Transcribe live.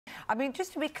I mean,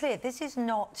 just to be clear, this is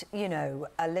not, you know,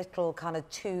 a little kind of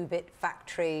two-bit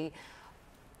factory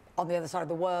on the other side of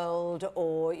the world,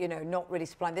 or, you know, not really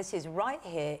supplying. This is right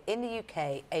here in the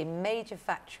UK, a major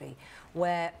factory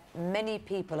where many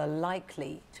people are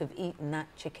likely to have eaten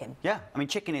that chicken. Yeah, I mean,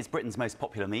 chicken is Britain's most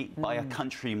popular meat by a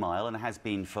country mile, and it has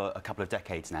been for a couple of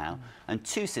decades now. And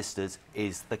Two Sisters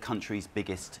is the country's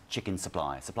biggest chicken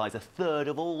supplier. Supplies a third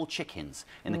of all chickens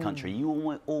in the country.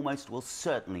 You almost will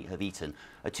certainly have eaten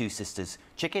a Two Sisters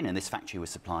chicken, and this factory was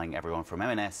supplying everyone from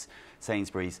M&S,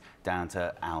 Sainsbury's, down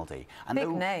to Aldi. And big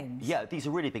names. Yeah, these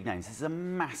are really big names. This is a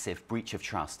massive breach of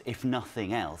trust, if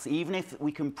nothing else. Even if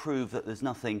we can prove that there's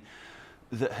nothing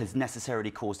that has necessarily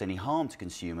caused any harm to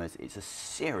consumers, it's a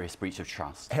serious breach of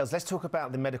trust. Hills, let's talk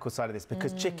about the medical side of this,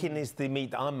 because chicken is the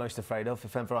meat that I'm most afraid of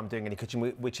if ever I'm doing any cooking,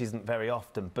 which isn't very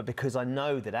often, but because I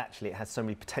know that actually it has so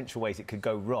many potential ways it could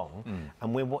go wrong,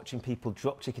 and we're watching people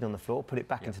drop chicken on the floor, put it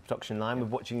back into the production line, we're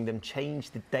watching them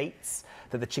change the dates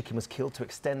that the chicken was killed to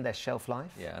extend their shelf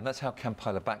life. Yeah, and that's how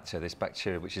Campylobacter, this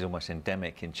bacteria which is almost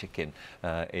endemic in chicken,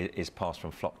 is passed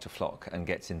from flock to flock and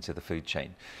gets into the food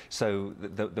chain. So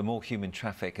the more human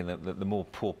traffic and the more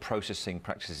poor processing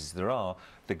practices there are,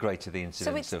 the greater the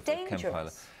incidence of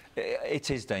Campylobacter. It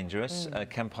is dangerous.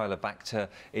 Campylobacter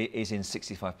is in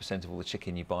 65% of all the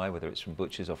chicken you buy, whether it's from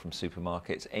butchers or from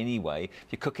supermarkets. Anyway,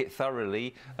 if you cook it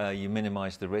thoroughly, you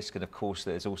minimise the risk, and of course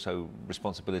there's also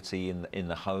responsibility in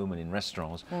the home and in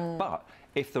restaurants. But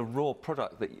if the raw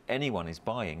product that anyone is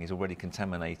buying is already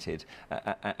contaminated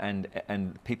and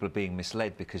people are being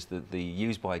misled because the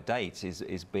use-by date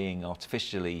is being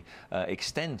artificially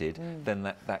extended,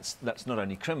 then that's not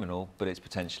only criminal, but it's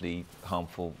potentially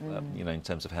harmful, you know, in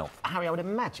terms of health. Harry, I would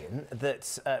imagine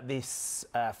that this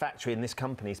factory and this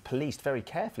company is policed very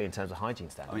carefully in terms of hygiene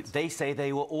standards. I mean, they say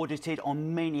they were audited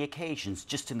on many occasions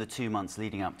just in the 2 months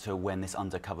leading up to when this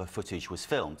undercover footage was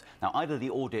filmed. Now, either the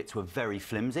audits were very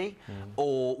flimsy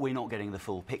or we're not getting the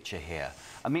full picture here.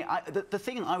 I mean, the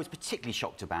thing I was particularly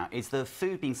shocked about is the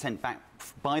food being sent back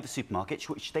by the supermarkets,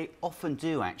 which they often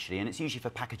do, actually, and it's usually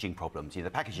for packaging problems. You know,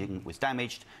 the packaging was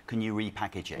damaged, can you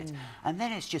repackage it? And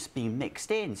then it's just being mixed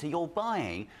in, so you're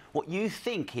buying what you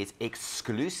think is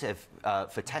exclusive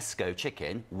for Tesco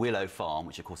chicken, Willow Farm,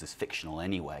 which of course is fictional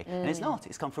anyway, and it's not.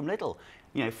 It's come from Lidl.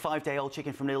 You know, 5-day-old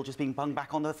chicken from Lidl just being bung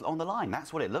back on the line.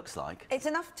 That's what it looks like. It's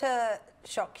enough to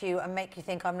shock you and make you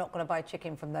think, I'm not going to buy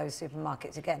chicken from those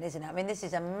supermarkets again, isn't it? I mean, this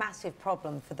is a massive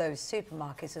problem for those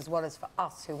supermarkets as well as for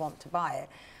us who want to buy it.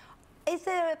 Is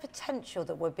there a potential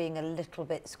that we're being a little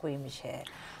bit squeamish here?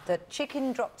 That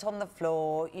chicken dropped on the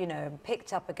floor, you know,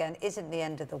 picked up again, isn't the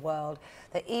end of the world?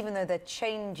 That even though they're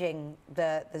changing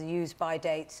the use-by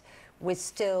dates, we're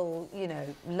still, you know,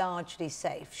 largely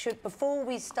safe? Before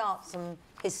we start some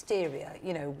hysteria,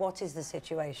 you know, what is the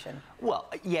situation? Well,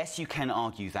 yes, you can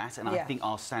argue that, and I think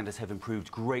our standards have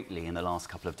improved greatly in the last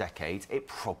couple of decades. It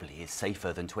probably is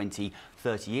safer than 20,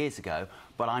 30 years ago,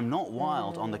 but I'm not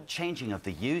wild on the changing of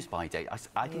the use-by date.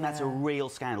 I think that's a real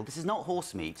scandal. This is not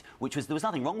horse meat, there was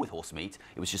nothing wrong with horse meat,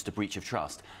 it was just a breach of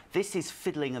trust. This is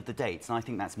fiddling of the dates, and I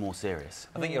think that's more serious.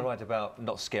 I think you're right about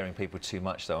not scaring people too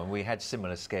much, though, and we had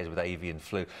similar scares with avian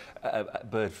flu,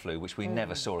 bird flu, which we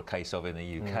never saw a case of in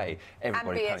the UK.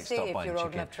 Everybody panicked, stopped buying chicken. If you're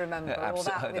old enough to remember all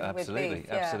that absolutely, with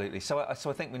beef, absolutely. So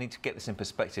I think we need to get this in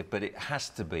perspective, but it has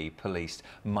to be policed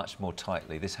much more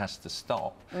tightly. This has to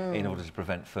stop in order to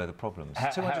prevent further problems.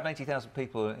 280,000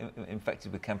 people are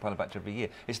infected with Campylobacter every year.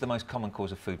 It's the most common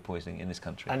cause of food poisoning in this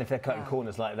country. And if they're cutting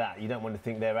corners like that, you don't want to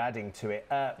think they're adding to it.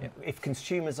 If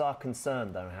consumers are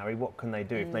concerned, though, Harry, what can they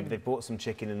do if maybe they've bought some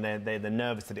chicken and they're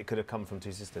nervous that it could have come from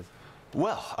Two Sisters?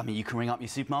 Well, I mean, you can ring up your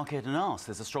supermarket and ask.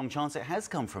 There's a strong chance it has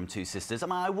come from Two Sisters. I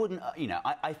mean, I wouldn't, you know,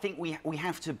 I think we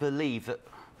have to believe that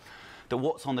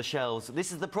what's on the shelves,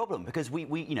 this is the problem, because we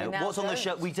you know, what's on the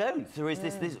shelf, we don't. There is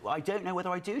this, I don't know whether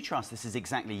I do trust this is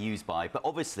exactly used by, but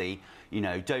obviously, you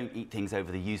know, don't eat things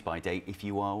over the use-by date if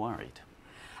you are worried.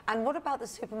 And what about the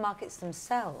supermarkets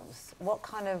themselves? What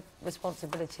kind of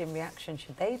responsibility and reaction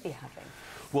should they be having?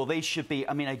 Well, they should be.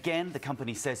 I mean, again, the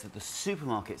company says that the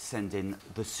supermarkets send in,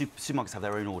 the supermarkets have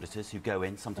their own auditors who go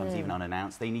in, sometimes even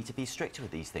unannounced. They need to be stricter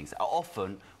with these things.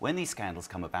 Often, when these scandals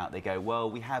come about, they go,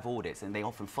 well, we have audits, and they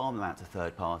often farm them out to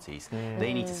third parties.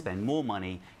 They need to spend more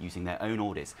money using their own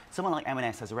audits. Someone like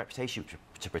M&S has a reputation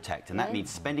to protect, and that means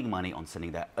spending money on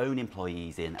sending their own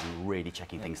employees in and really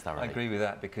checking things thoroughly. I agree with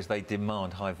that, because they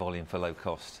demand high high volume for low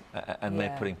cost, and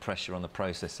they're putting pressure on the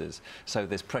processors. So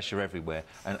there's pressure everywhere,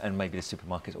 and maybe the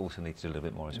supermarkets also need to do a little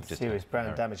bit more. As serious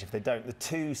brand damage if they don't. The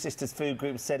Two Sisters Food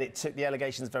Group said it took the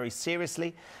allegations very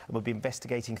seriously and will be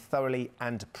investigating thoroughly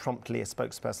and promptly. A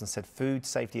spokesperson said food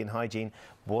safety and hygiene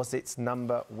was its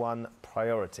 #1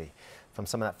 priority. From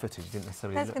some of that footage, it didn't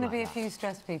necessarily There's look going to like be that. a few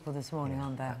stressed people this morning,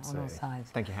 aren't there, Absolutely. on all sides.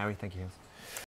 Thank you, Harry. Thank you.